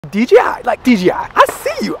DJI, like DJI, I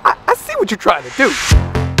see you. I see what you're trying to do.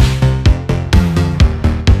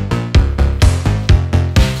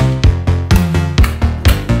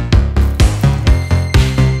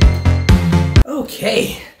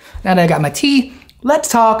 Okay, now that I got my tea, let's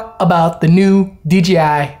talk about the new DJI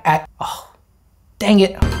Action. Oh, dang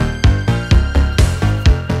it.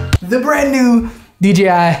 The brand new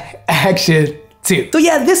DJI Action 2. So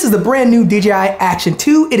yeah, this is the brand new DJI Action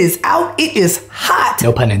 2. It is out, it is hot.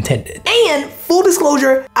 No pun intended. And full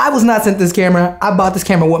disclosure, I was not sent this camera. I bought this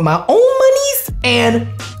camera with my own monies and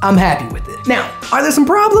I'm happy with it. Now, are there some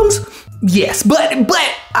problems? Yes, but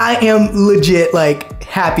I am legit like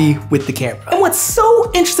happy with the camera. And what's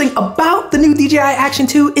so interesting about the new DJI Action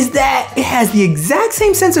 2 is that it has the exact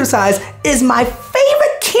same sensor size as my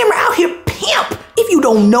favorite camera out here, Pimp. If you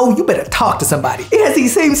don't know, you better talk to somebody. It has the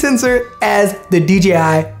same sensor as the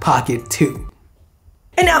Dji Pocket 2.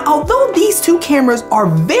 And now, although these two cameras are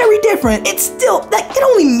very different, it's still, like, it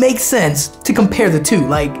only makes sense to compare the two.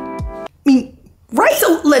 Like, I mean, right?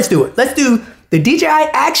 So let's do it. Let's do the DJI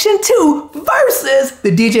Action 2 versus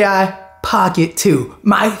the DJI Pocket 2.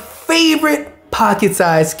 My favorite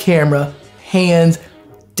pocket-sized camera, hands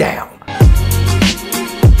down.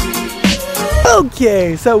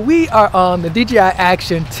 Okay, so we are on the DJI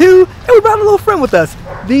Action 2, and we brought a little friend with us,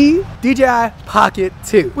 the DJI Pocket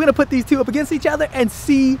 2. We're gonna put these two up against each other and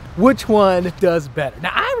see which one does better.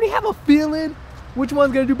 Now, I already have a feeling which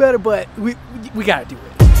one's gonna do better, but we gotta do it.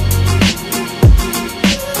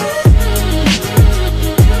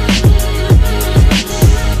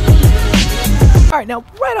 All right, now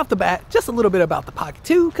right off the bat, just a little bit about the Pocket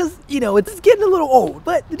 2, because you know it's getting a little old.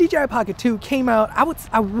 But the DJI Pocket 2 came out, I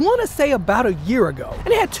want to say about a year ago, and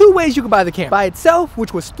it had two ways you could buy the camera: by itself,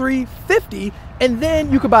 which was $350, and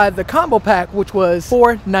then you could buy the combo pack, which was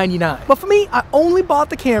 $499. But for me, I only bought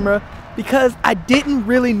the camera because I didn't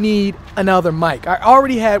really need another mic. I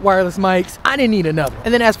already had wireless mics. I didn't need another.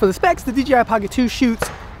 And then as for the specs, the DJI Pocket 2 shoots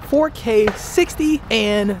 4K 60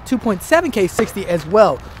 and 2.7K 60 as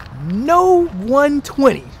well. No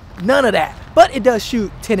 120, none of that. But it does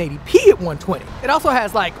shoot 1080p at 120. It also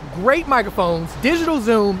has like great microphones, digital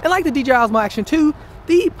zoom, and like the DJI Osmo Action 2,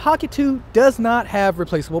 the Pocket 2 does not have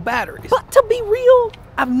replaceable batteries. But to be real,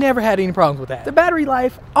 I've never had any problems with that. The battery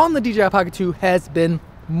life on the DJI Pocket 2 has been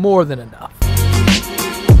more than enough.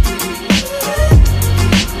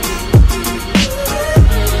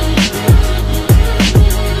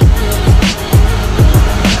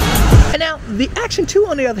 The Action 2,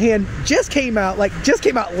 on the other hand, just came out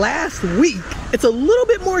last week. It's a little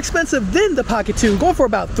bit more expensive than the Pocket 2, going for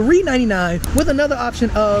about $399, with another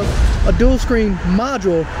option of a dual screen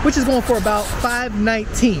module, which is going for about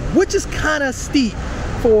 $519, which is kind of steep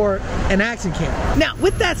for an action camera. Now,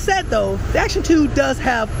 with that said though, the Action 2 does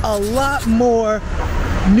have a lot more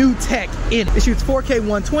new tech in it. It shoots 4K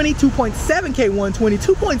 120, 2.7K 120,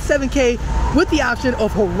 2.7K with the option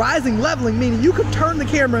of horizon leveling, meaning you could turn the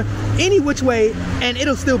camera any which way and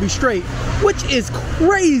it'll still be straight, which is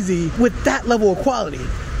crazy with that level of quality.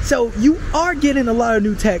 So you are getting a lot of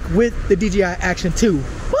new tech with the DJI Action 2,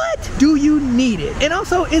 but do you need it? And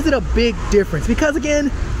also, is it a big difference? Because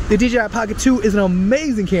again, the DJI Pocket 2 is an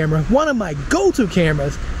amazing camera, one of my go-to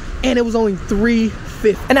cameras, and it was only $350.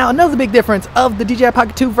 And now another big difference of the DJI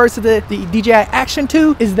Pocket 2 versus the DJI Action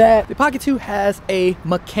 2 is that the Pocket 2 has a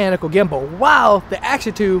mechanical gimbal, while the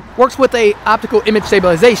Action 2 works with a optical image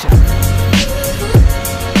stabilization.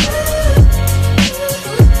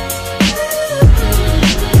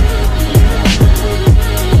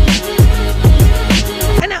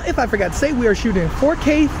 And now, if I forgot to say, we are shooting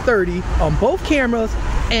 4K 30 on both cameras,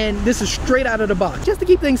 and this is straight out of the box. Just to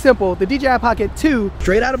keep things simple, the DJI Pocket 2,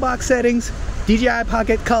 straight out of box settings, DJI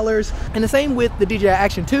Pocket colors, and the same with the DJI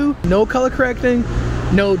Action 2, no color correcting,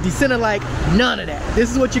 no decenter like, none of that. This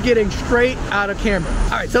is what you're getting straight out of camera.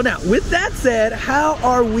 All right, so now with that said, how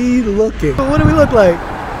are we looking? What do we look like?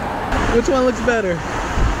 Which one looks better?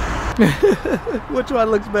 Which one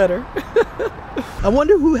looks better? I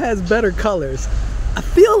wonder who has better colors. I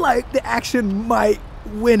feel like the Action might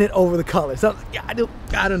win it over the colors. So, yeah, I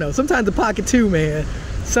don't know. Sometimes the Pocket 2, man,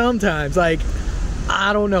 sometimes, like,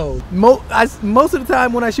 I don't know. Most of the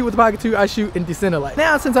time when I shoot with the Pocket 2, I shoot in decenter light.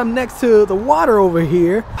 Now, since I'm next to the water over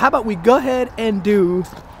here, how about we go ahead and do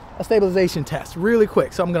a stabilization test really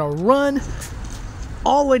quick. So I'm gonna run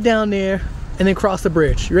all the way down there and then cross the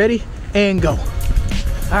bridge. You ready? And go. All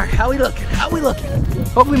right, how we looking? How we looking?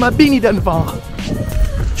 Hopefully my beanie doesn't fall.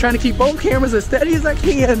 Trying to keep both cameras as steady as I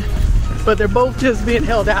can, but they're both just being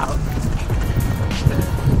held out.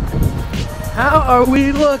 How are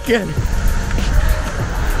we looking?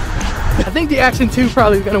 I think the Action 2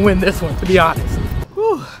 probably is gonna win this one, to be honest. Whew.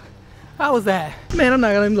 Whew. How was that? Man, I'm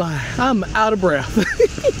not gonna lie. I'm out of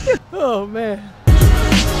breath. Oh, man.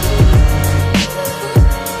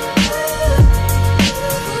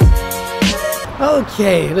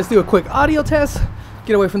 Okay, let's do a quick audio test.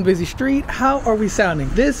 Get away from the busy street. How are we sounding?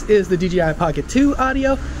 This is the Dji Pocket 2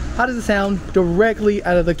 audio. How does it sound directly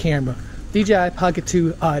out of the camera? Dji Pocket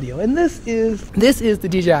 2 audio. And this is the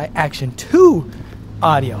Dji Action 2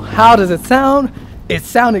 audio. How does it sound? It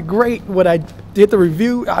sounded great when I did the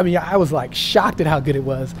review. I mean, I was like shocked at how good it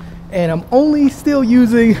was. And I'm only still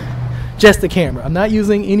using just the camera. I'm not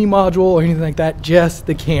using any module or anything like that, just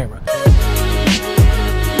the camera.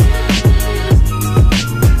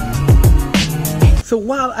 So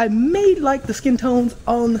while I may like the skin tones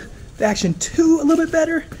on the Action 2 a little bit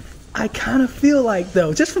better, I kind of feel like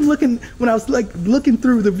though, just from looking, when I was like looking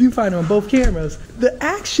through the viewfinder on both cameras, the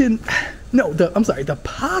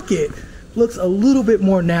Pocket looks a little bit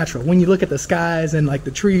more natural. When you look at the skies and like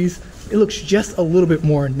the trees, it looks just a little bit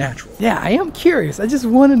more natural. Yeah, I am curious. I just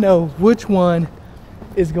want to know which one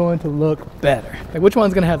is going to look better. Like which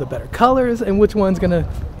one's gonna have the better colors and which one's gonna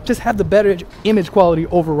just have the better image quality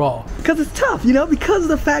overall. Because it's tough, you know, because of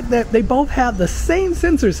the fact that they both have the same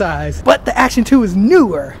sensor size, but the Action 2 is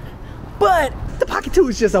newer. But the Pocket 2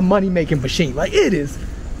 is just a money-making machine. Like it is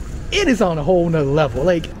on a whole nother level.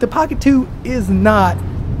 Like the Pocket 2 is not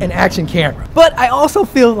an action camera. But I also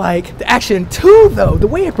feel like the Action 2 though, the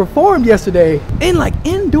way it performed yesterday in like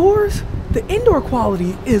indoors, the indoor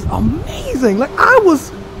quality is amazing. Like I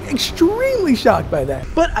was extremely shocked by that.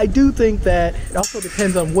 But I do think that it also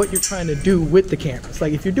depends on what you're trying to do with the cameras.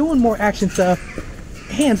 Like if you're doing more action stuff,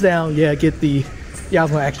 hands down, yeah, get the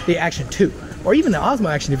Action 2. Or even the Osmo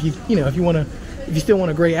Action if you still want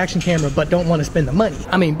a great action camera but don't want to spend the money.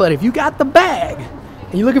 I mean, but if you got the bag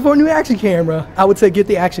and you're looking for a new action camera, I would say get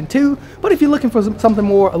the Action 2. But if you're looking for something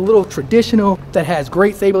more a little traditional that has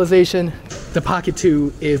great stabilization, the Pocket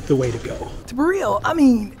 2 is the way to go. To be real, I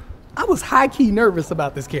mean, I was high-key nervous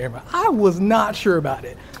about this camera. I was not sure about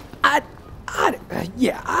it. I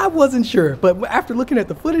wasn't sure. But after looking at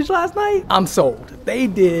the footage last night, I'm sold. They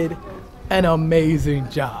did an amazing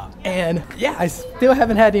job. And yeah, I still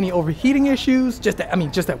haven't had any overheating issues. Just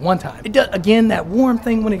at one time. It does, again, that warm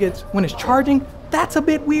thing when it's charging, that's a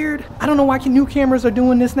bit weird. I don't know why new cameras are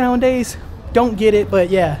doing this nowadays. Don't get it, but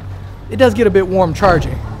yeah, it does get a bit warm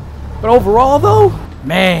charging. But overall though,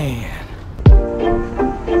 man.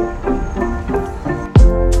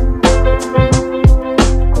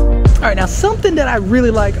 All right, now something that I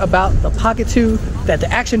really like about the Pocket 2 that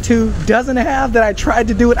the Action 2 doesn't have, that I tried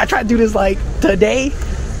to do this like today,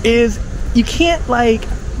 is you can't like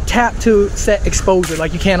tap to set exposure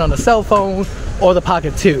like you can on the cell phone or the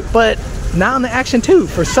Pocket 2. But now on the Action 2,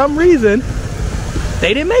 for some reason,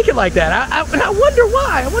 they didn't make it like that. I wonder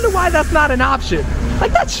why. I wonder why that's not an option.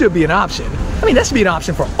 Like that should be an option. I mean, that should be an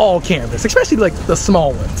option for all cameras, especially like the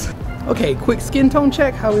small ones. Okay, quick skin tone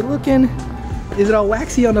check. How we looking? Is it all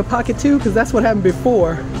waxy on the Pocket 2? Because that's what happened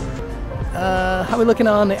before. How we looking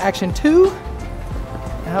on the Action 2?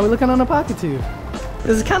 And how we looking on the Pocket 2?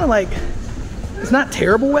 This is kind of like, it's not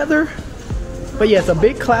terrible weather, but yeah, it's a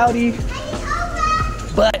bit cloudy.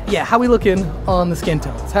 But yeah, how we looking on the skin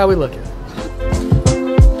tones? How we looking?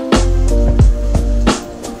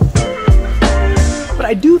 But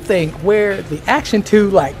I do think where the Action 2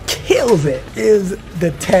 like kills it is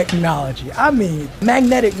the technology. I mean,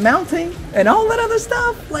 magnetic mounting and all that other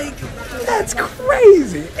stuff, like that's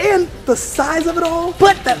crazy. And the size of it all,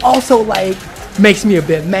 but that also like makes me a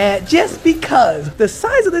bit mad just because the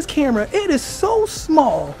size of this camera, it is so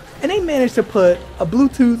small and they managed to put a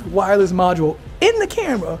Bluetooth wireless module in the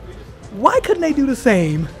camera. Why couldn't they do the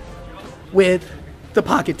same with the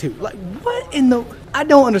Pocket 2? Like what in the, I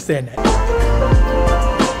don't understand that.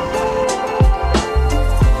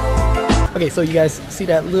 Okay, so you guys see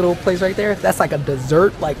that little place right there? That's like a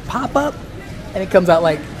dessert like pop-up, and it comes out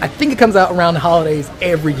like, I think it comes out around the holidays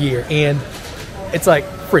every year, and it's like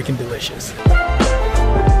freaking delicious. Go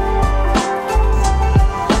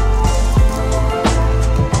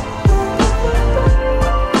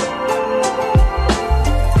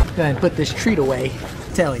ahead and put this treat away.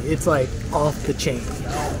 I'm telling you, it's like off the chain.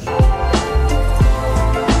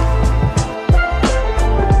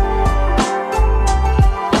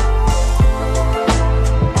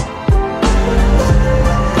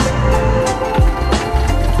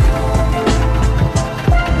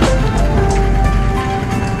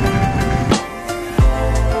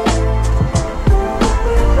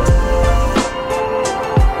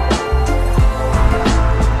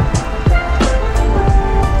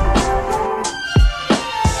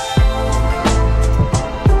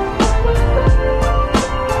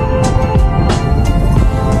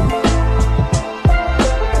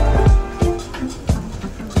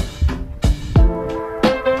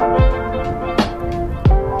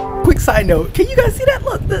 side note, can you guys see that?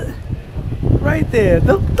 Look, right there,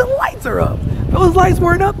 the lights are up. Those lights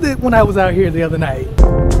weren't up when I was out here the other night.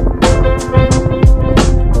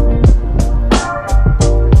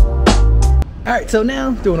 All right, so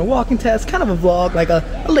now doing a walking test, kind of a vlog, like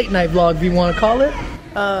a late night vlog if you want to call it.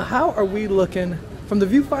 How are we looking from the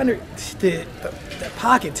viewfinder? The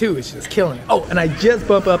Pocket 2 is just killing it. Oh, and I just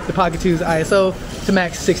bumped up the Pocket 2's ISO to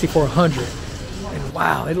max 6400. And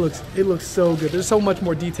wow, it looks so good. There's so much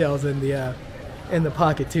more details in the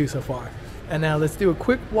Pocket 2 so far. And now let's do a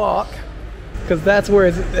quick walk, because that's where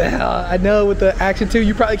it's, I know with the Action 2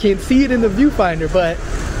 you probably can't see it in the viewfinder, but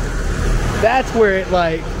that's where it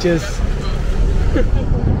like just,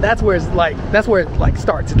 that's where it like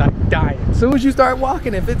starts like dying. As soon as you start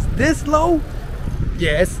walking, if it's this low,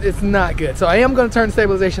 yeah, it's not good. So I am gonna turn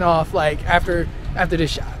stabilization off like after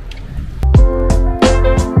this shot.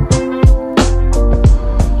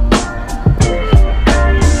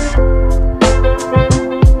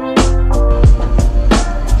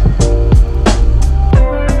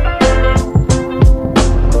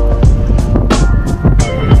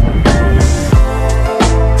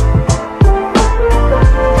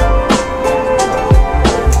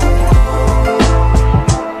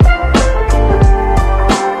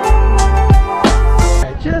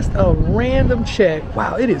 Check.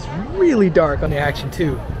 Wow, it is really dark on the Action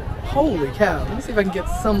 2. Holy cow. Let me see if I can get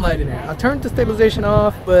some light in there. I turned the stabilization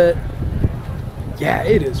off, but yeah,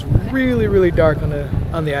 it is really, really dark on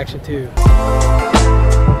the Action 2.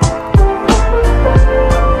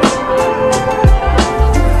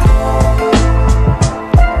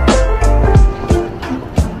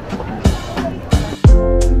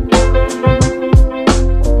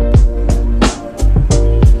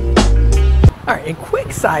 Alright, and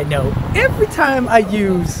quick side note, every time I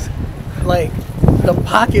use like the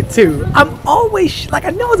Pocket 2, I'm always, like,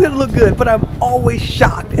 I know it's gonna look good, but I'm always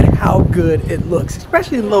shocked at how good it looks,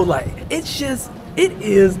 especially in low light. It's just, it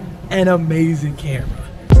is an amazing camera.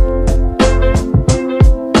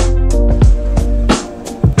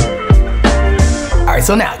 Alright,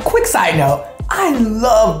 so now, quick side note, I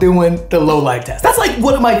love doing the low light test. That's like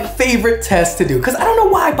one of my favorite tests to do, because I don't know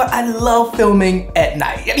why, but I love filming at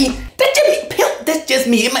night. I mean, that's just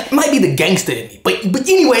me. It might be the gangster in me. But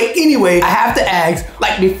anyway, I have to ask,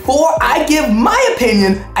 like, before I give my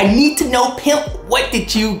opinion, I need to know, Pimp, what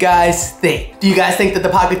did you guys think? Do you guys think that the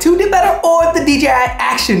Pocket 2 did better or the Dji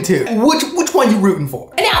Action 2? Which one you rooting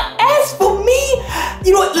for? And now, as for me,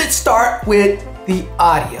 you know what, let's start with the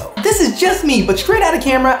audio. This is just me, but straight out of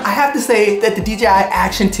camera, I have to say that the Dji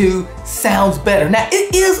Action 2 sounds better. Now,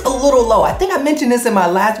 it is a little low. I think I mentioned this in my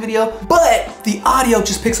last video, but the audio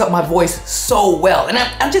just picks up my voice so well. And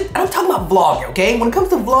I'm talking about vlogging, okay? When it comes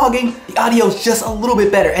to vlogging, the audio is just a little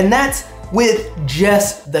bit better, and that's with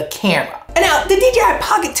just the camera. And now, the Dji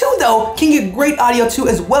Pocket 2 though can get great audio too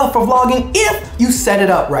as well for vlogging if you set it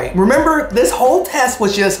up right. Remember, this whole test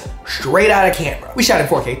was just straight out of camera. We shot in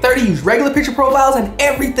 4K 30, used regular picture profiles, and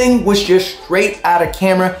everything was just straight out of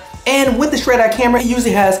camera. And with the straight out camera, it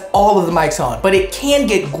usually has all of the mics on, but it can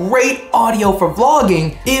get great audio for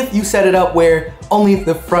vlogging if you set it up where only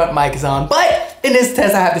the front mic is on. But in this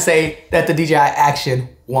test, I have to say that the Dji Action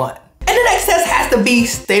won. And the next test has to be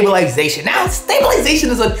stabilization. Now, stabilization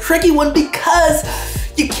is a tricky one because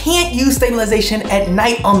you can't use stabilization at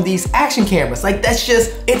night on these action cameras. Like, that's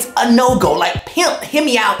just, it's a no-go. Like, Pimp, hear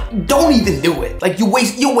me out, don't even do it. Like, you're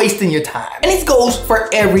wasting your time. And this goes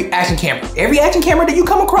for every action camera. Every action camera that you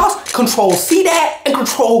come across, Control C that and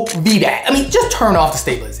Control V that. I mean, just turn off the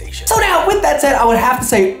stabilization. So now, with that said, I would have to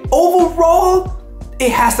say, overall,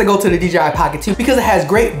 it has to go to the Dji Pocket 2 because it has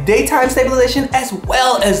great daytime stabilization as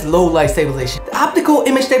well as low light stabilization. The optical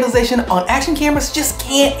image stabilization on action cameras just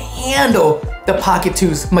can't handle the Pocket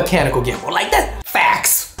 2's mechanical gimbal. Like, that's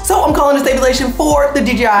facts. So I'm calling the stabilization for the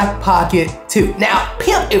Dji Pocket 2. Now,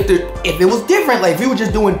 Pimp, if it was different, like if we were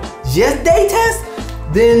just doing just day tests,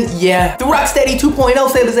 then yeah, the Rocksteady 2.0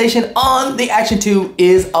 stabilization on the Action 2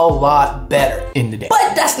 is a lot better in the day.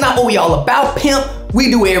 But that's not what we all about, Pimp. We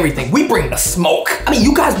do everything. We bring the smoke. I mean,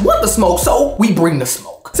 you guys want the smoke, so we bring the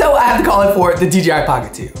smoke. So I have to call it for the Dji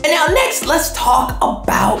Pocket 2. And now next, let's talk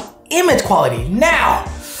about image quality. Now,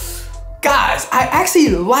 guys, I actually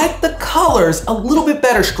like the colors a little bit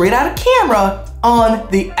better straight out of camera on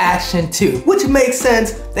the Action 2, which makes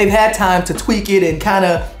sense. They've had time to tweak it and kind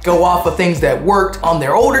of go off of things that worked on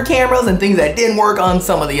their older cameras and things that didn't work on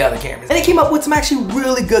some of the other cameras. And they came up with some actually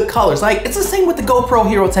really good colors. Like, it's the same with the GoPro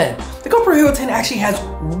Hero 10. The GoPro Hero 10 actually has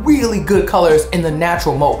really good colors in the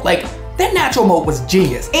natural mode. Like, that natural mode was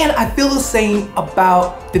genius. And I feel the same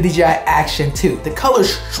about the Dji Action 2. The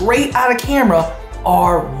colors straight out of camera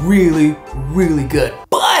are really, really good.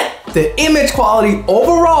 But the image quality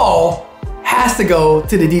overall has to go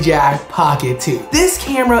to the DJI Pocket 2. This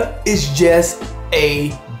camera is just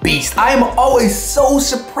a beast. I am always so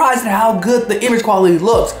surprised at how good the image quality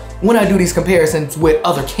looks when I do these comparisons with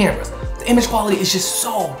other cameras. The image quality is just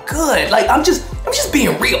so good. Like, I'm just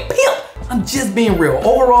being real, pimp. I'm just being real.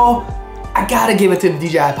 Overall, I gotta give it to the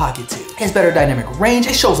DJI Pocket 2. It has better dynamic range,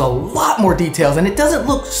 it shows a lot more details, and it doesn't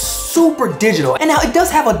look super digital. And now it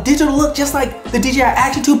does have a digital look just like the DJI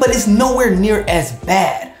Action 2, but it's nowhere near as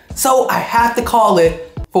bad. So I have to call it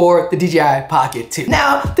for the DJI Pocket 2.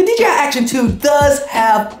 Now, the DJI Action 2 does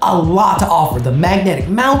have a lot to offer. The magnetic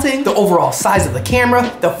mounting, the overall size of the camera,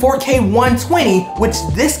 the 4K 120, which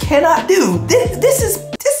this cannot do. This is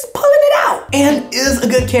pulling it out, and is a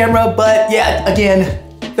good camera, but yeah, again,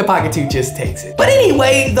 the Pocket 2 just takes it. But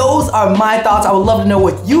anyway, those are my thoughts. I would love to know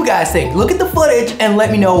what you guys think. Look at the footage and let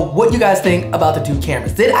me know what you guys think about the two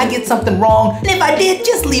cameras. Did I get something wrong? And if I did,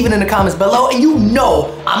 just leave it in the comments below. And you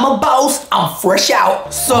know, I'm a boss, I'm fresh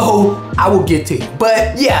out, so I will get to you.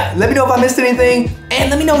 But yeah, let me know if I missed anything, and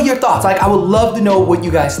let me know your thoughts. Like, I would love to know what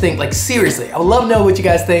you guys think. Like, seriously, I would love to know what you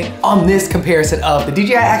guys think on this comparison of the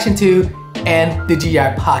DJI Action 2 and the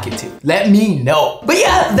DJI Pocket 2. Let me know. But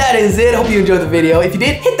yeah, that is it. Hope you enjoyed the video. If you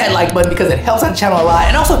did, hit that like button because it helps out the channel a lot.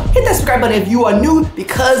 And also hit that subscribe button if you are new,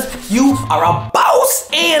 because you are a boss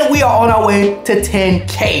and we are on our way to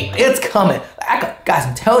 10K. It's coming. Guys,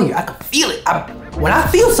 I'm telling you, I can feel it. When I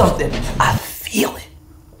feel something, I feel it.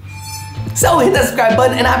 So hit that subscribe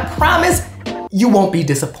button and I promise you won't be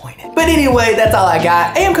disappointed. But anyway, that's all I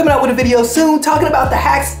got. I am coming out with a video soon talking about the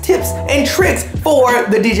hacks, tips, and tricks for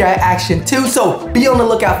the DJI Action 2. So be on the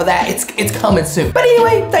lookout for that. It's coming soon. But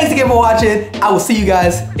anyway, thanks again for watching. I will see you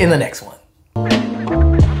guys in the next one.